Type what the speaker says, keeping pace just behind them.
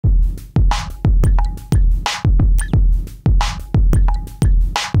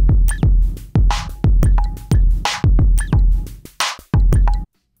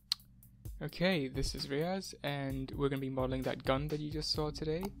Hey, this is Riaz, and we're going to be modeling that gun that you just saw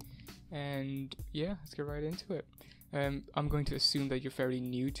today. And yeah, let's get right into it. I'm going to assume that you're fairly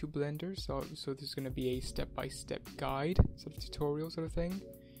new to Blender, so there's going to be a step-by-step guide, sort of tutorial sort of thing.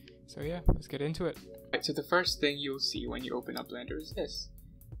 So yeah, let's get into it. Right, so the first thing you'll see when you open up Blender is this.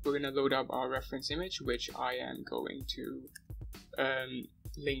 We're going to load up our reference image, which I am going to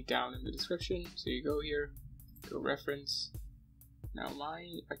link down in the description. So you go here, go reference. Now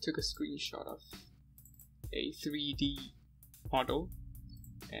mine, I took a screenshot of a 3D model,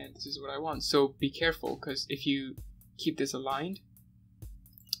 and this is what I want. So be careful, because if you keep this aligned,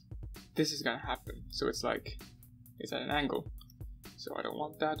 this is gonna happen. So it's like, it's at an angle. So I don't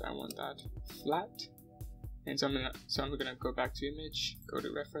want that, I want that flat. And so I'm gonna go back to image, go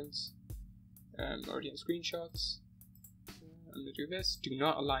to reference, already in screenshots. I'm gonna do this, do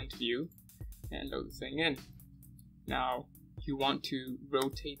not align to view, and load the thing in. Now, you want to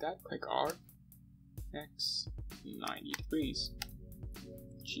rotate that, click R, X, 90 degrees,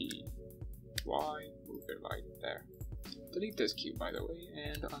 G, Y, move it right there. Delete this cube, by the way,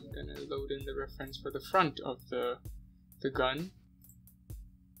 and I'm gonna load in the reference for the front of the gun.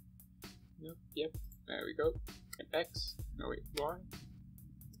 Yep, there we go. X, no wait, Y,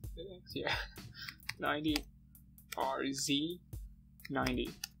 X, yeah, 90, R, Z, 90,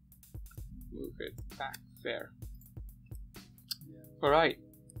 move it back there. Alright,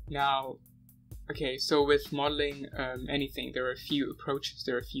 now, okay, so with modeling anything, there are a few approaches,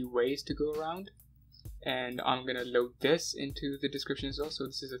 there are a few ways to go around, and I'm going to load this into the description as well. So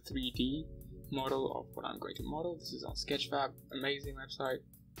this is a 3D model of what I'm going to model. This is on Sketchfab, amazing website.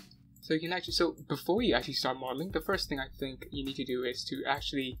 So you can actually, so before you actually start modeling, the first thing I think you need to do is to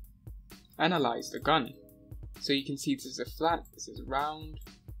actually analyze the gun. So you can see this is a flat, this is round.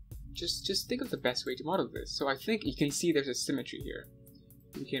 Just think of the best way to model this. So I think you can see there's a symmetry here.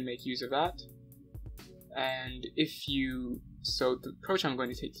 We can make use of that. And so the approach I'm going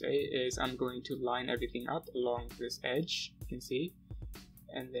to take today is I'm going to line everything up along this edge, you can see.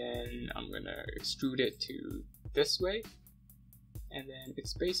 And then I'm going to extrude it to this way. And then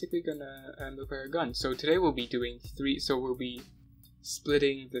it's basically going to look like a gun. So today we'll be doing we'll be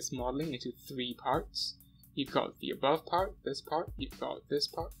splitting this modeling into 3 parts. You've got the above part, this part, you've got this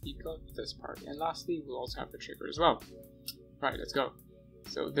part, you've got this part, and lastly we'll also have the trigger as well. Right, let's go.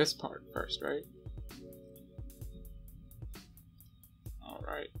 So this part first, right?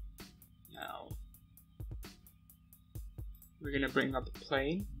 Alright, now we're gonna bring up the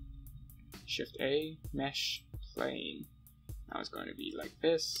plane, Shift A, Mesh, Plane. Now it's going to be like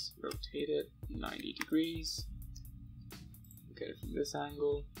this, rotate it 90 degrees, look at it from this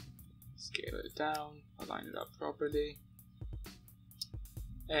angle, scale it down, align it up properly,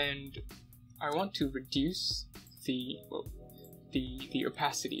 and I want to reduce the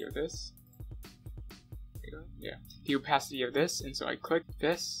opacity of this. There you go. Yeah, the opacity of this, and so I click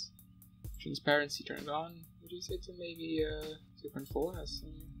this, transparency turned on, reduce it to maybe 2.4.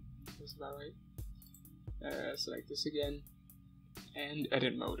 That's about right. Select this again, and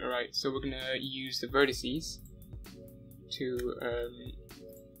edit mode. Alright, so we're gonna use the vertices to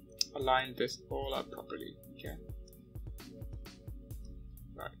align this all up properly. Okay.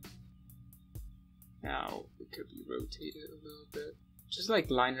 Right. Now it could be rotated a little bit. Just like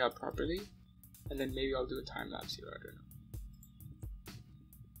line it up properly, and then maybe I'll do a time lapse here. I don't know.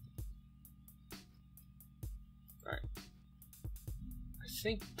 Right. I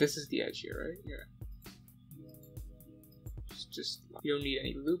think this is the edge here, right? Yeah. Just you don't need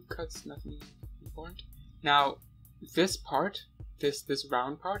any loop cuts. Nothing important. Now this part. This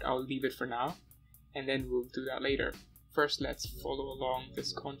round part, I'll leave it for now, and then we'll do that later. First, let's follow along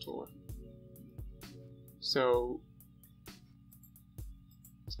this contour. So,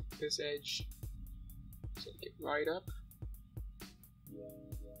 take this edge, take it right up.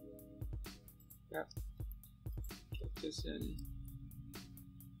 Yep. Get this in.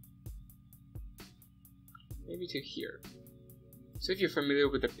 Maybe to here. So if you're familiar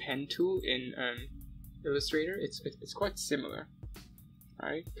with the pen tool in Illustrator, it's quite similar.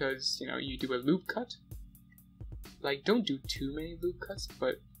 Right, because you do a loop cut. Like, don't do too many loop cuts,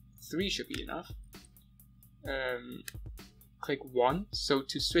 but 3 should be enough. Click 1. So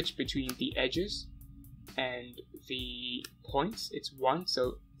to switch between the edges and the points, it's 1.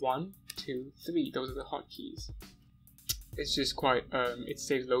 So 1, 2, 3. Those are the hotkeys. It's just quite. It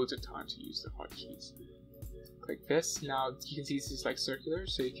saves loads of time to use the hotkeys. Click this. Now you can see this is like circular,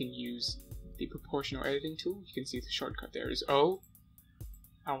 so you can use the proportional editing tool. You can see the shortcut there is O.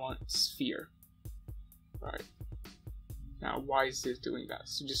 I want sphere. Right. Now why is this doing that?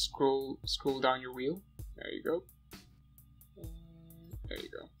 So just scroll down your wheel. There you go. And there you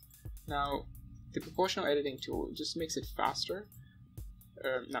go. Now the proportional editing tool just makes it faster.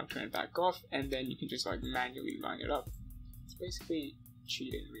 Now turn it back off, and then you can just like manually line it up. It's basically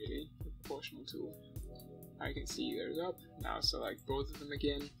cheating, really, the proportional tool. I can see there's up. Now select both of them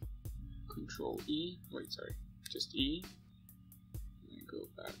again. Control E. Wait, sorry, just E. And then go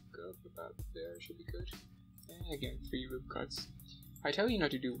back up about there. Should be good. And again, 3 loop cuts. I tell you not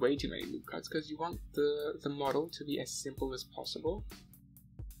to do way too many loop cuts because you want the model to be as simple as possible.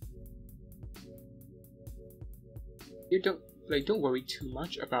 You don't worry too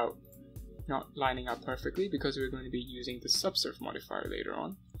much about not lining up perfectly because we're going to be using the subsurf modifier later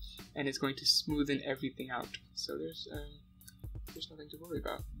on, and it's going to smoothen everything out. So there's nothing to worry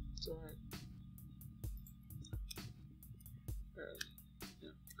about. It's alright.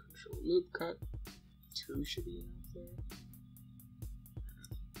 Yeah, control loop cut. 2 should be enough there.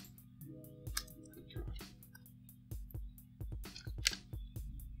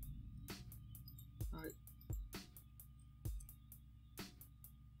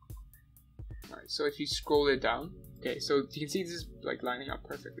 Alright, so if you scroll it down, okay, so you can see this is like lining up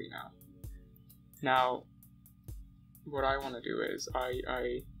perfectly now. Now, what I want to do is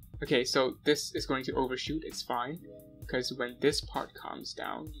okay, so this is going to overshoot, it's fine, because when this part comes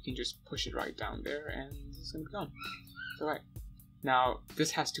down, you can just push it right down there and it's going to be gone. Alright, now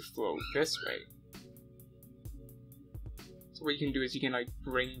this has to flow this way. So what you can do is you can like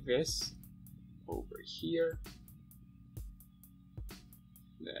bring this over here.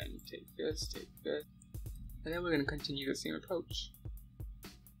 Then take this, and then we're going to continue the same approach.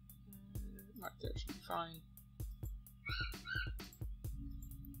 Right there should be fine.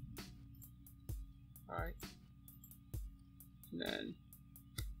 Alright. And then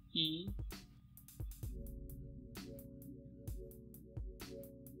E.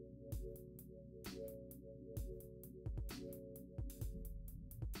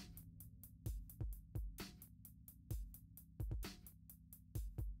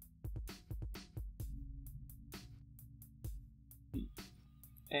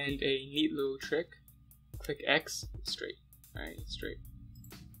 And a neat little trick, click X, straight, right, straight.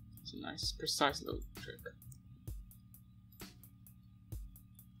 It's a nice, precise little trick.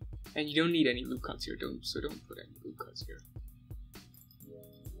 And you don't need any loop cuts here, so don't put any loop cuts here.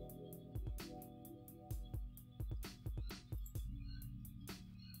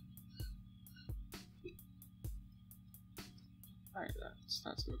 Alright,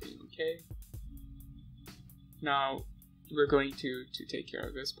 that's looking okay. Now, we're going to take care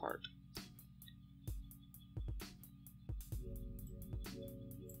of this part.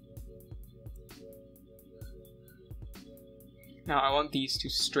 Now I want these to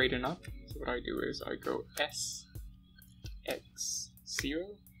straighten up, so what I do is I go S, X, 0,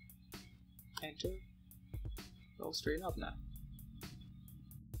 enter, they'll straighten up now.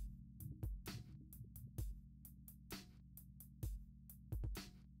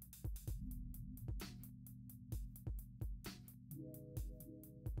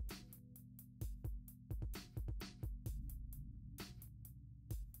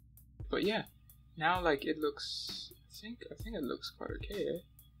 But yeah, now like it looks, I think it looks quite okay,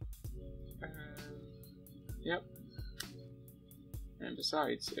 eh? Yep. And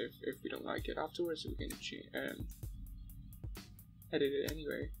besides, if we don't like it afterwards, we can edit it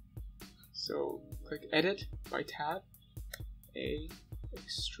anyway. So click Edit by tab, A,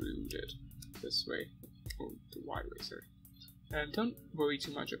 extrude it this way, or the Y way, sorry. Don't worry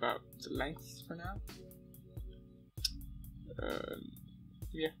too much about the length for now.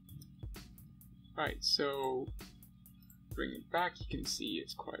 Yeah. Right, so bring it back, you can see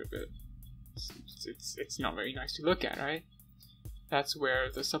it's quite a bit, it's not very nice to look at, right? That's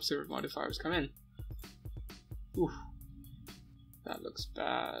where the subsurf modifiers come in. Oof, that looks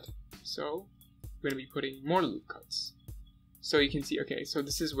bad. So we're going to be putting more loop cuts. So you can see, okay, so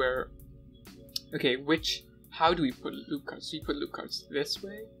this is where, okay, how do we put loop cuts? Do we put loop cuts this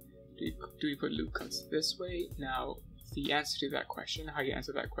way? Do we put loop cuts this way? Now, the answer to that question, how you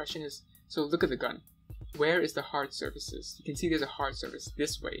answer that question is, so look at the gun. Where is the hard surfaces? You can see there's a hard surface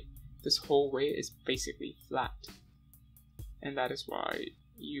this way. This whole way is basically flat. And that is why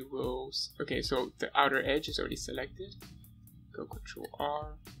you will, okay, so the outer edge is already selected. Go Control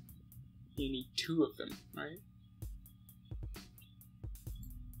R. You need 2 of them, right?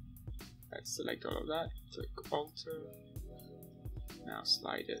 Let's select all of that. Click Alter. Now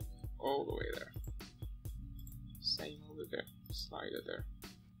slide it all the way there. Same over there. Slide it there.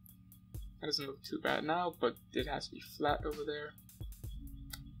 That doesn't look too bad now, but it has to be flat over there.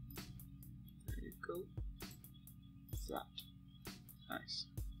 There you go. Flat. Nice.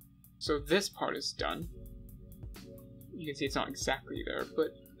 So this part is done. You can see it's not exactly there,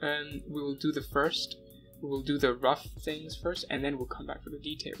 but we will do the rough things first, and then we'll come back for the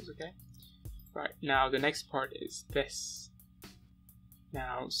details, okay? Right, now the next part is this.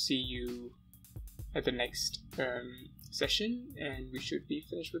 Now, see you at the next session, and we should be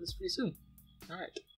finished with this pretty soon. Alright.